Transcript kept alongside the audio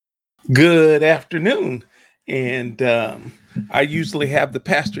Good afternoon. And I usually have the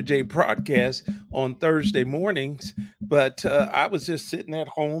Pastor J broadcast on Thursday mornings, but I was just sitting at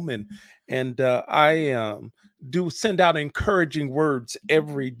home and I do send out encouraging words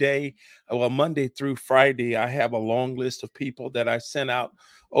every day. Well, Monday through Friday, I have a long list of people that I send out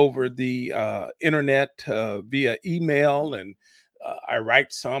over the internet via email, and I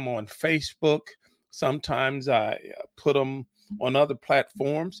write some on Facebook. Sometimes I put them on other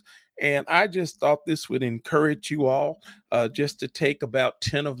platforms. And I just thought this would encourage you all just to take about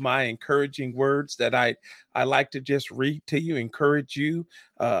 10 of my encouraging words that I like to just read to you, encourage you,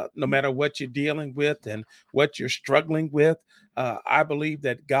 no matter what you're dealing with and what you're struggling with. I believe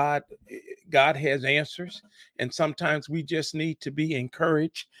that God has answers, and sometimes we just need to be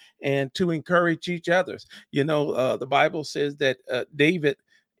encouraged and to encourage each other. The Bible says that David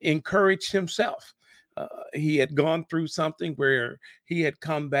encouraged himself. He had gone through something where he had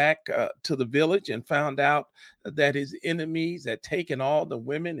come back to the village and found out that his enemies had taken all the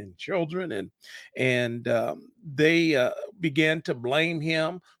women and children, and they began to blame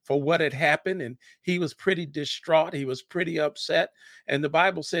him for what had happened, and he was pretty distraught. He was pretty upset, and the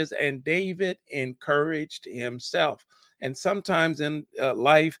Bible says, and David encouraged himself. And sometimes in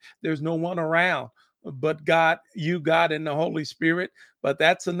life, there's no one around but God, you, God, and the Holy Spirit, but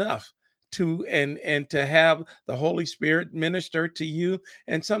that's enough and to have the Holy Spirit minister to you.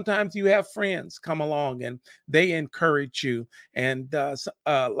 And sometimes you have friends come along and they encourage you. And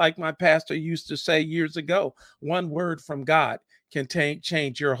like my pastor used to say years ago, one word from God can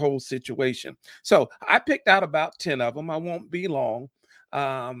change your whole situation. So I picked out about 10 of them. I won't be long.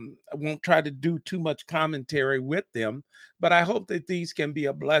 I won't try to do too much commentary with them, but I hope that these can be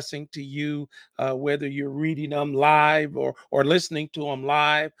a blessing to you, whether you're reading them live or listening to them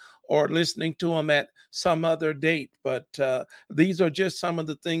live or listening to them at some other date. But these are just some of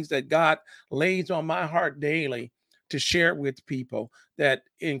the things that God lays on my heart daily to share with people that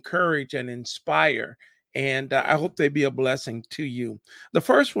encourage and inspire. And I hope they be a blessing to you. The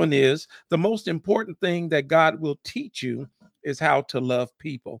first one is the most important thing that God will teach you is how to love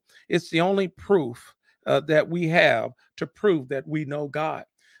people. It's the only proof that we have to prove that we know God.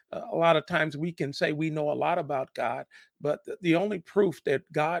 A lot of times we can say we know a lot about God, but the only proof that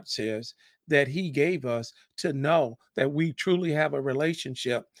God says that He gave us to know that we truly have a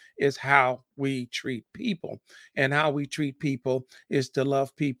relationship is how we treat people. And how we treat people is to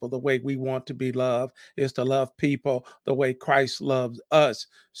love people the way we want to be loved, is to love people the way Christ loves us.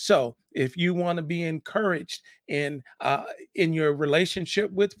 So if you want to be encouraged in your relationship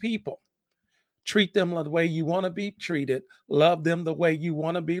with people, treat them the way you want to be treated, love them the way you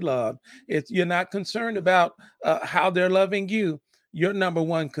want to be loved. If you're not concerned about how they're loving you, your number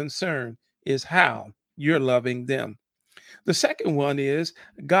one concern is how you're loving them. The second one is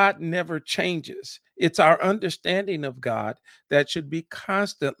God never changes. It's our understanding of God that should be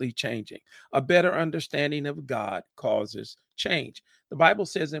constantly changing. A better understanding of God causes change. The Bible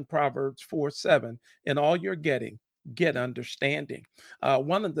says in Proverbs 4:7, in all you're getting, get understanding.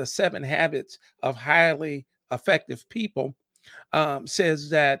 One of the seven habits of highly effective people says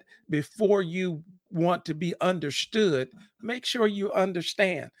that before you want to be understood, make sure you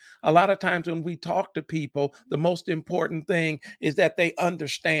understand. A lot of times when we talk to people, the most important thing is that they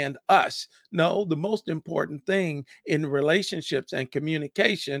understand us. No, the most important thing in relationships and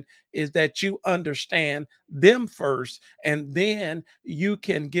communication is that you understand them first, and then you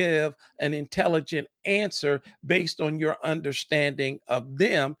can give an intelligent answer based on your understanding of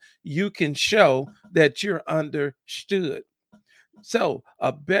them. You can show that you're understood. So,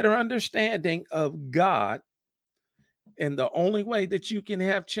 a better understanding of God, and the only way that you can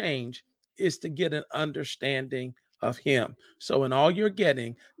have change is to get an understanding of Him. So, in all you're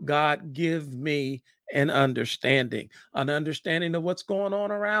getting, God, give me an understanding of what's going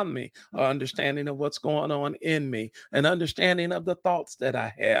on around me, an understanding of what's going on in me, an understanding of the thoughts that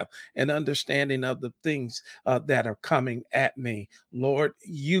I have, an understanding of the things that are coming at me. Lord,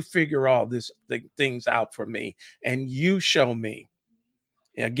 you figure all things out for me, and you show me.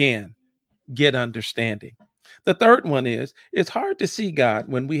 Again, get understanding. The third one is it's hard to see God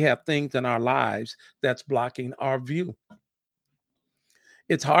when we have things in our lives that's blocking our view.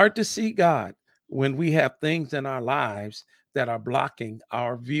 It's hard to see God when we have things in our lives that are blocking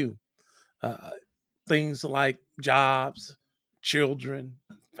our view. Uh, Things like jobs, children,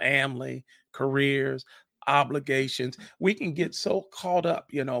 family, careers, obligations. We can get so caught up.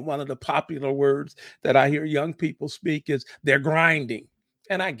 One of the popular words that I hear young people speak is they're grinding.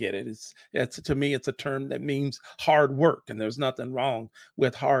 And I get it. It's to me, it's a term that means hard work, and there's nothing wrong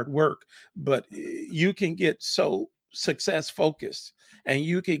with hard work. But you can get so success focused and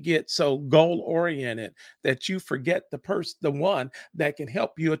you could get so goal oriented that you forget the one that can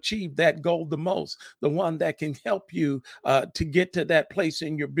help you achieve that goal the most, the one that can help you to get to that place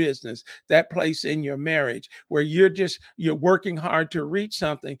in your business, that place in your marriage, where you're working hard to reach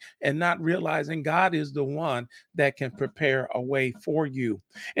something and not realizing God is the one that can prepare a way for you.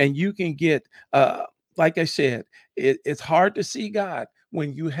 And you can get, like I said, it's hard to see God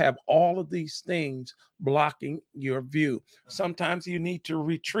when you have all of these things blocking your view. Sometimes you need to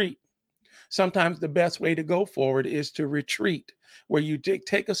retreat. Sometimes the best way to go forward is to retreat, where you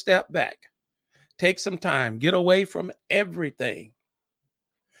take a step back, take some time, get away from everything,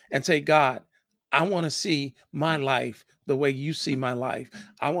 and say, God, I want to see my life the way you see my life.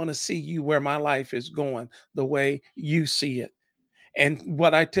 I want to see you where my life is going the way you see it. And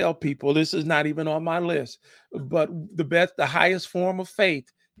what I tell people, this is not even on my list, but the highest form of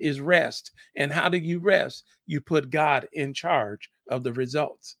faith is rest. And how do you rest? You put God in charge of the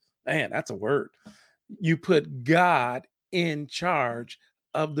results. Man, that's a word. You put God in charge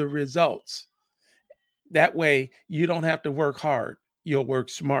of the results. That way, you don't have to work hard. You'll work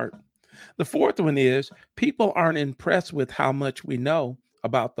smart. The fourth one is people aren't impressed with how much we know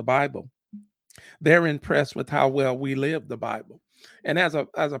about the Bible. They're impressed with how well we live the Bible. And as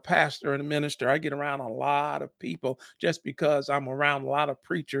a pastor and a minister, I get around a lot of people just because I'm around a lot of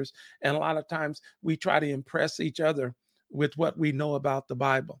preachers. And a lot of times we try to impress each other with what we know about the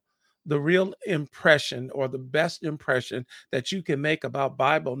Bible. The real impression, or the best impression that you can make about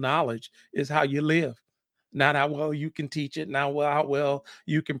Bible knowledge, is how you live. Not how well you can teach it, not how well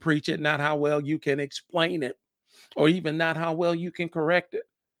you can preach it, not how well you can explain it, or even not how well you can correct it.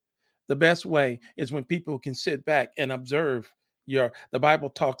 The best way is when people can sit back and observe the Bible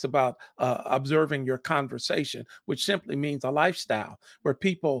talks about observing your conversation, which simply means a lifestyle, where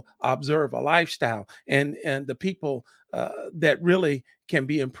people observe a lifestyle. And the people that really can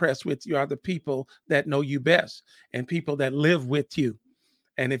be impressed with you are the people that know you best and people that live with you.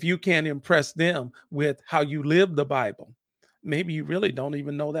 And if you can't impress them with how you live the Bible, maybe you really don't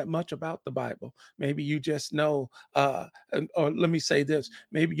even know that much about the Bible. Maybe you just know, or let me say this,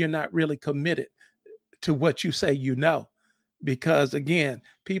 maybe you're not really committed to what you say you know. Because again,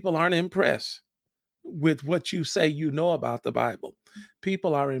 people aren't impressed with what you say you know about the Bible.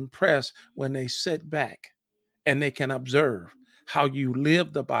 People are impressed when they sit back and they can observe how you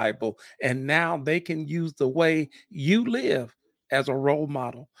live the Bible. And now they can use the way you live as a role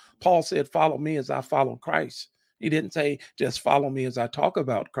model. Paul said, follow me as I follow Christ. He didn't say, just follow me as I talk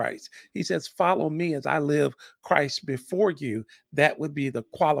about Christ. He says, follow me as I live Christ before you. That would be the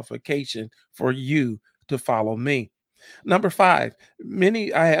qualification for you to follow me. Number five,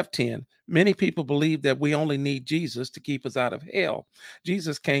 I have 10. Many people believe that we only need Jesus to keep us out of hell.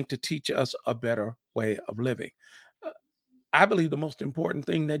 Jesus came to teach us a better way of living. Uh, I believe the most important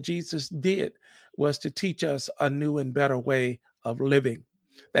thing that Jesus did was to teach us a new and better way of living.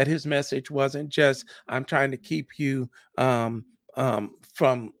 That his message wasn't just, I'm trying to keep you from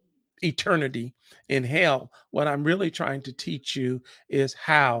eternity in hell. What I'm really trying to teach you is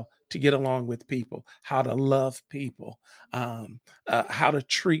how to get along with people, how to love people, how to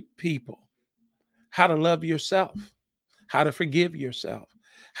treat people, how to love yourself, how to forgive yourself,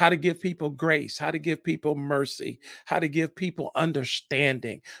 how to give people grace, how to give people mercy, how to give people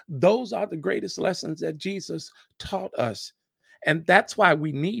understanding. Those are the greatest lessons that Jesus taught us. And that's why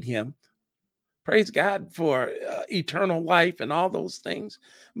we need him. Praise God for eternal life and all those things.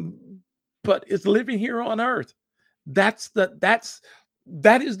 But it's living here on earth. That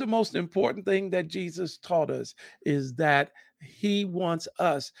is the most important thing that Jesus taught us, is that he wants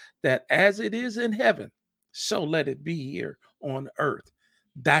us, that as it is in heaven, so let it be here on earth.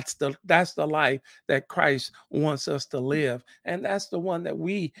 That's the life that Christ wants us to live, and that's the one that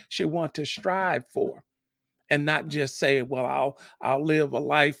we should want to strive for, and not just say, well, I'll live a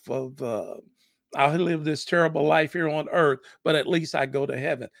life of I'll live this terrible life here on earth, but at least I go to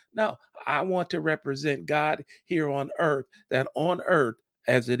heaven. No, I want to represent God here on earth, that on earth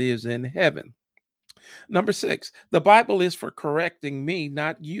as it is in heaven. Number six, the Bible is for correcting me,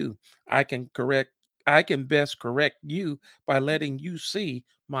 not you. I can correct, I can best correct you by letting you see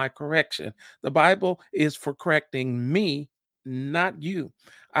my correction. The Bible is for correcting me, not you.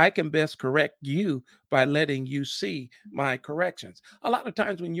 I can best correct you by letting you see my corrections. A lot of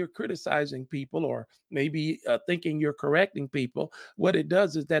times when you're criticizing people, or maybe thinking you're correcting people, what it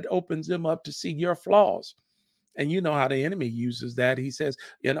does is that opens them up to see your flaws. And you know how the enemy uses that. He says,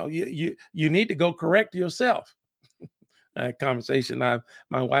 you need to go correct yourself. conversation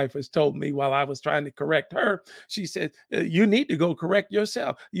my wife has told me while I was trying to correct her. She said, you need to go correct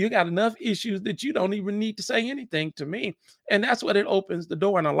yourself. You got enough issues that you don't even need to say anything to me. And that's what it opens the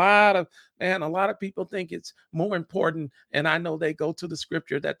door. And a lot of people think it's more important. And I know they go to the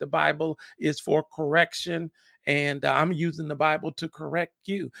scripture that the Bible is for correction. And I'm using the Bible to correct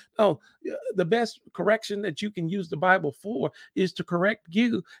you. No, the best correction that you can use the Bible for is to correct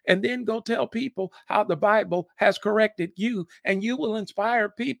you, and then go tell people how the Bible has corrected you. And you will inspire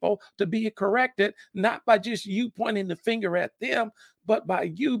people to be corrected, not by just you pointing the finger at them, but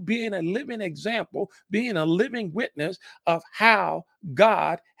by you being a living example, being a living witness of how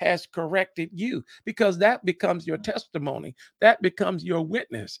God has corrected you, because that becomes your testimony. That becomes your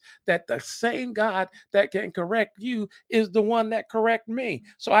witness that the same God that can correct you is the one that correct me.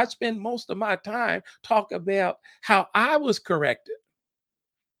 So I spend most of my time talking about how I was corrected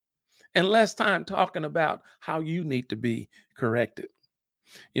and less time talking about how you need to be corrected.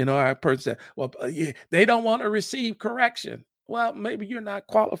 Our person said, well, yeah, they don't want to receive correction. Well, maybe you're not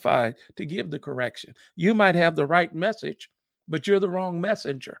qualified to give the correction. You might have the right message, but you're the wrong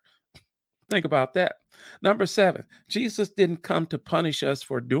messenger. Think about that. Number 7, Jesus didn't come to punish us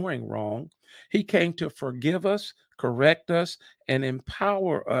for doing wrong. He came to forgive us, correct us, and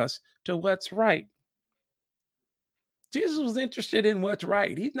empower us to what's right. Jesus was interested in what's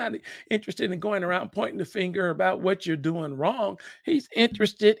right. He's not interested in going around pointing the finger about what you're doing wrong. He's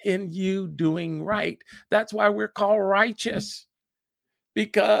interested in you doing right. That's why we're called righteous,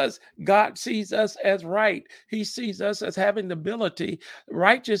 because God sees us as right. He sees us as having the ability.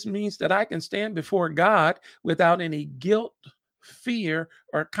 Righteous means that I can stand before God without any guilt, fear,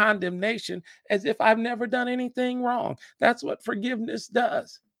 or condemnation, as if I've never done anything wrong. That's what forgiveness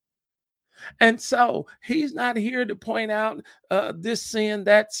does. And so he's not here to point out this sin,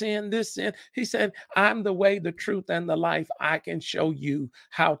 that sin, this sin. He said, I'm the way, the truth, and the life. I can show you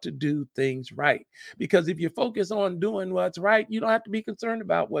how to do things right. Because if you focus on doing what's right, you don't have to be concerned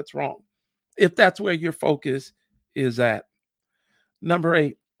about what's wrong, if that's where your focus is at. Number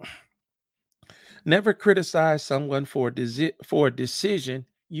 8, never criticize someone for a decision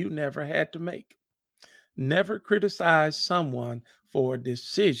you never had to make. Never criticize someone for a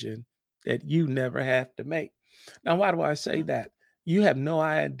decision that you never have to make. Now, why do I say that? You have no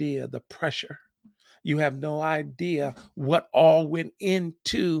idea the pressure. You have no idea what all went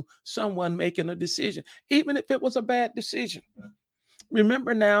into someone making a decision, even if it was a bad decision.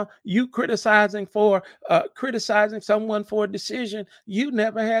 Remember now, you criticizing someone for a decision you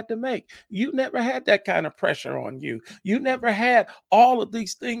never had to make. You never had that kind of pressure on you. You never had all of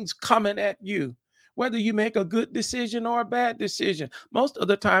these things coming at you, whether you make a good decision or a bad decision. Most of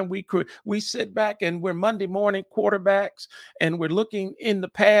the time we sit back and we're Monday morning quarterbacks, and we're looking in the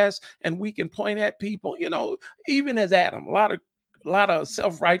past, and we can point at people, even as Adam. A lot of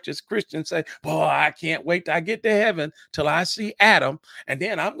self-righteous Christians say, boy, I can't wait till I get to heaven till I see Adam. And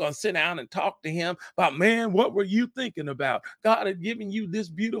then I'm going to sit down and talk to him about, man, what were you thinking about? God had given you this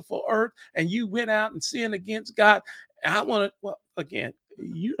beautiful earth, and you went out and sinned against God. Again,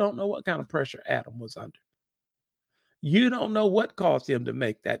 you don't know what kind of pressure Adam was under. You don't know what caused him to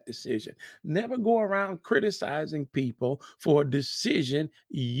make that decision. Never go around criticizing people for a decision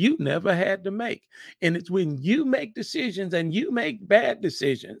you never had to make. And it's when you make decisions and you make bad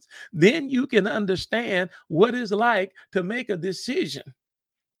decisions, then you can understand what it's like to make a decision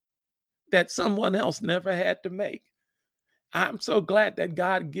that someone else never had to make. I'm so glad that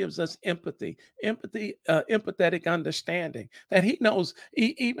God gives us empathetic understanding, that he knows,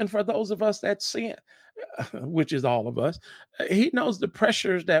 even for those of us that sin, which is all of us, he knows the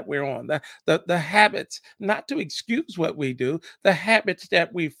pressures that we're on, the habits, not to excuse what we do, the habits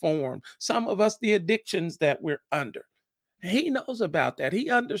that we form, some of us, the addictions that we're under. He knows about that. He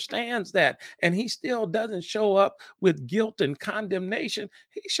understands that. And he still doesn't show up with guilt and condemnation.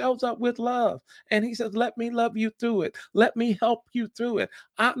 He shows up with love. And he says, let me love you through it. Let me help you through it.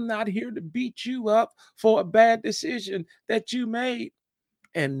 I'm not here to beat you up for a bad decision that you made.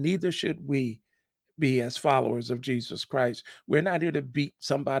 And neither should we be, as followers of Jesus Christ. We're not here to beat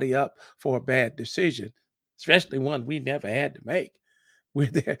somebody up for a bad decision, especially one we never had to make.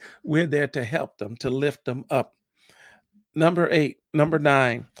 We're there to help them, to lift them up. Number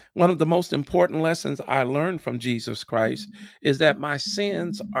 9, one of the most important lessons I learned from Jesus Christ is that my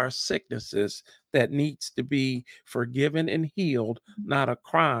sins are sicknesses that needs to be forgiven and healed, not a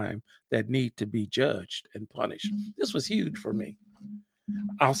crime that need to be judged and punished. This was huge for me.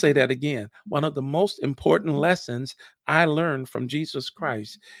 I'll say that again. One of the most important lessons I learned from Jesus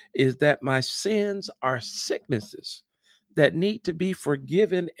Christ is that my sins are sicknesses that need to be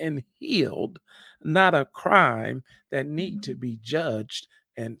forgiven and healed, not a crime that need to be judged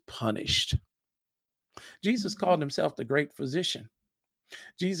and punished. Jesus called himself the great physician.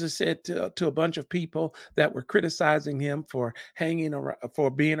 Jesus said to a bunch of people that were criticizing him for hanging around, for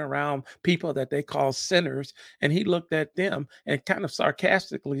being around people that they call sinners, and he looked at them and kind of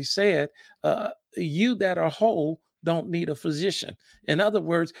sarcastically said, "You that are whole don't need a physician." In other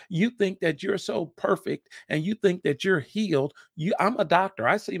words, you think that you're so perfect and you think that you're healed. I'm a doctor.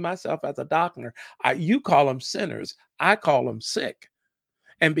 I see myself as a doctor. You call them sinners. I call them sick.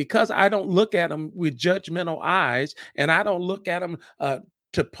 And because I don't look at them with judgmental eyes and I don't look at them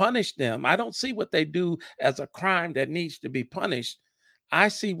to punish them, I don't see what they do as a crime that needs to be punished. I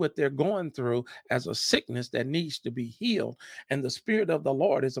see what they're going through as a sickness that needs to be healed. And the Spirit of the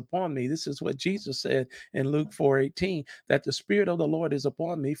Lord is upon me. This is what Jesus said in Luke 4:18, that the Spirit of the Lord is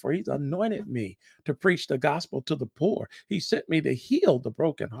upon me, for he's anointed me to preach the gospel to the poor. He sent me to heal the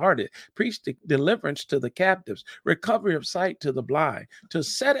brokenhearted, preach the deliverance to the captives, recovery of sight to the blind, to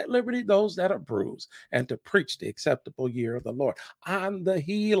set at liberty those that are bruised, and to preach the acceptable year of the Lord. I'm the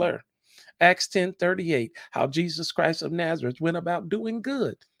healer. Acts 10:38, how Jesus Christ of Nazareth went about doing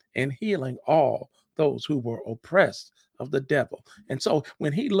good and healing all those who were oppressed of the devil. And so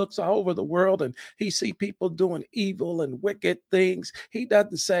when he looks all over the world and he see people doing evil and wicked things, he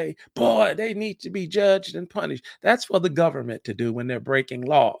doesn't say, boy, they need to be judged and punished. That's for the government to do when they're breaking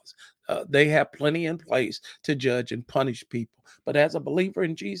laws. They have plenty in place to judge and punish people. But as a believer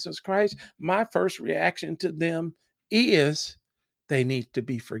in Jesus Christ, my first reaction to them is they need to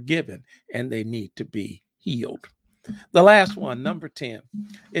be forgiven and they need to be healed. The last one, number 10,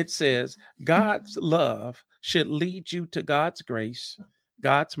 it says, God's love should lead you to God's grace,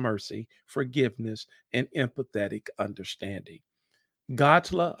 God's mercy, forgiveness, and empathetic understanding.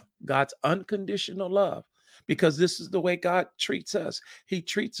 God's love, God's unconditional love, because this is the way God treats us. He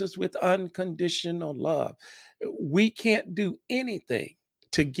treats us with unconditional love. We can't do anything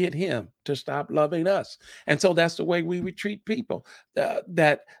to get him to stop loving us. And so that's the way we would treat people,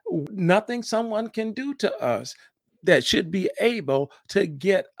 that nothing someone can do to us that should be able to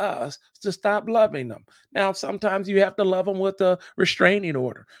get us to stop loving them. Now, sometimes you have to love them with a restraining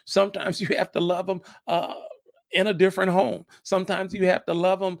order. Sometimes you have to love them in a different home. Sometimes you have to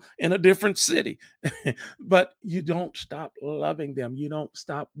love them in a different city, but you don't stop loving them. You don't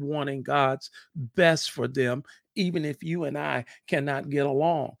stop wanting God's best for them, even if you and I cannot get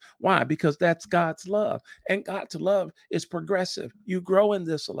along. Why? Because that's God's love. And God's love is progressive. You grow in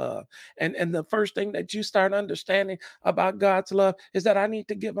this love. And the first thing that you start understanding about God's love is that I need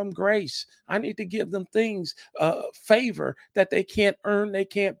to give them grace. I need to give them things, favor that they can't earn, they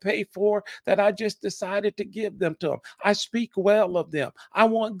can't pay for, that I just decided to give them to them. I speak well of them. I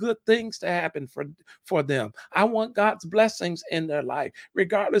want good things to happen for them. I want God's blessings in their life.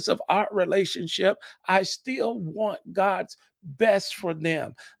 Regardless of our relationship, I still want God's best for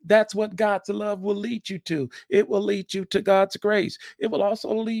them. That's what God's love will lead you to. It will lead you to God's grace. It will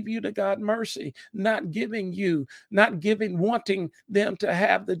also lead you to God's mercy, wanting them to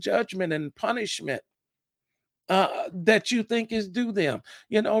have the judgment and punishment that you think is due them.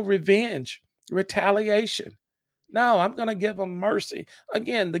 Revenge, retaliation. No, I'm going to give them mercy.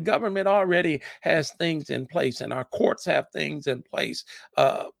 Again, the government already has things in place, and our courts have things in place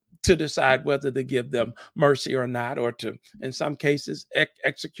to decide whether to give them mercy or not, or to, in some cases,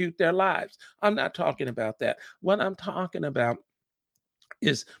 execute their lives. I'm not talking about that. What I'm talking about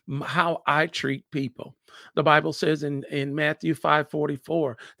is how I treat people. The Bible says in Matthew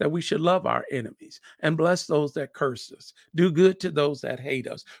 5:44 that we should love our enemies and bless those that curse us, do good to those that hate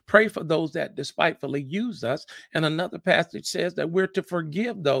us, pray for those that despitefully use us. And another passage says that we're to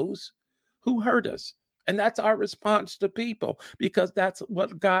forgive those who hurt us. And that's our response to people, because that's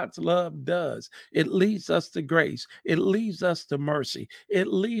what God's love does. It leads us to grace. It leads us to mercy. It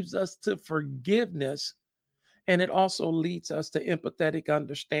leads us to forgiveness. And it also leads us to empathetic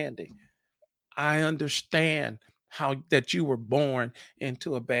understanding. I understand how that you were born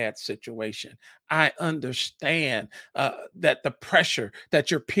into a bad situation. I understand that the pressure that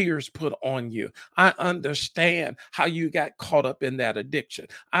your peers put on you. I understand how you got caught up in that addiction.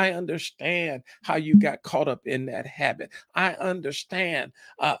 I understand how you got caught up in that habit. I understand.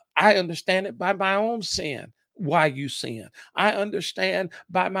 I understand it by my own sin, why you sin. I understand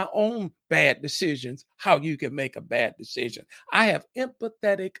by my own bad decisions how you can make a bad decision. I have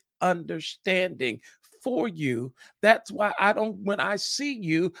empathetic understanding for you. That's why when I see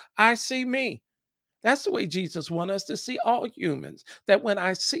you, I see me. That's the way Jesus wants us to see all humans. That when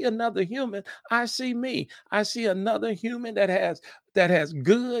I see another human, I see me. I see another human that has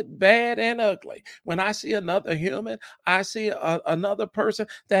good, bad, and ugly. When I see another human, I see another person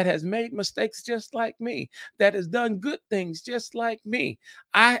that has made mistakes just like me, that has done good things just like me.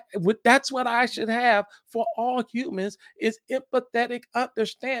 That's what I should have for all humans is empathetic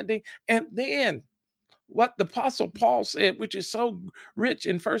understanding, and then what the apostle Paul said, which is so rich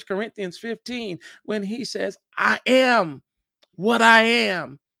in 1 Corinthians 15, when he says, I am what I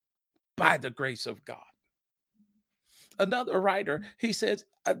am by the grace of God. Another writer, he says,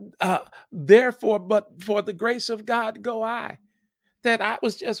 therefore, but for the grace of God go I. That I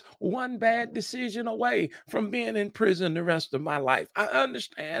was just one bad decision away from being in prison the rest of my life. I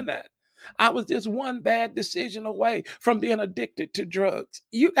understand that. I was just one bad decision away from being addicted to drugs.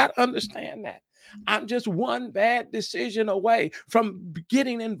 You got to understand that. I'm just one bad decision away from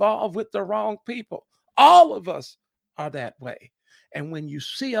getting involved with the wrong people. All of us are that way. And when you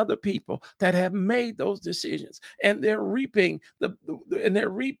see other people that have made those decisions and they're reaping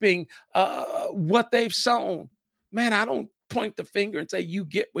what they've sown, man, I don't point the finger and say you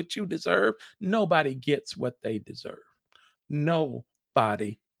get what you deserve. Nobody gets what they deserve.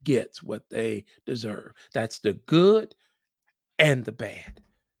 Nobody gets what they deserve. That's the good and the bad.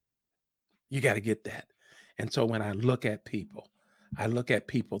 You got to get that. And so when I look at people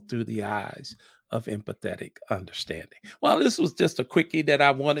through the eyes of empathetic understanding. Well, this was just a quickie that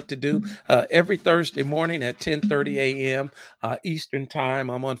I wanted to do every Thursday morning at 10:30 a.m. Eastern time.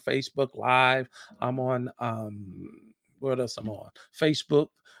 I'm on Facebook Live. I'm on what else I'm on? Facebook,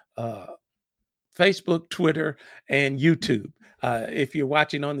 Twitter, and YouTube. If you're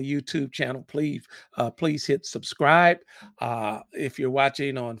watching on the YouTube channel, please hit subscribe. If you're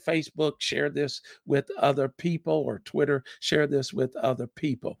watching on Facebook, share this with other people, or Twitter, share this with other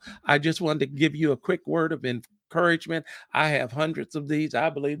people. I just wanted to give you a quick word of encouragement. I have hundreds of these.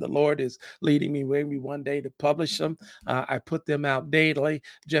 I believe the Lord is leading me maybe one day to publish them. I put them out daily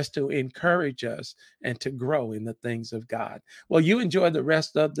just to encourage us and to grow in the things of God. Well, you enjoy the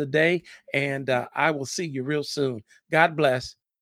rest of the day, and I will see you real soon. God bless.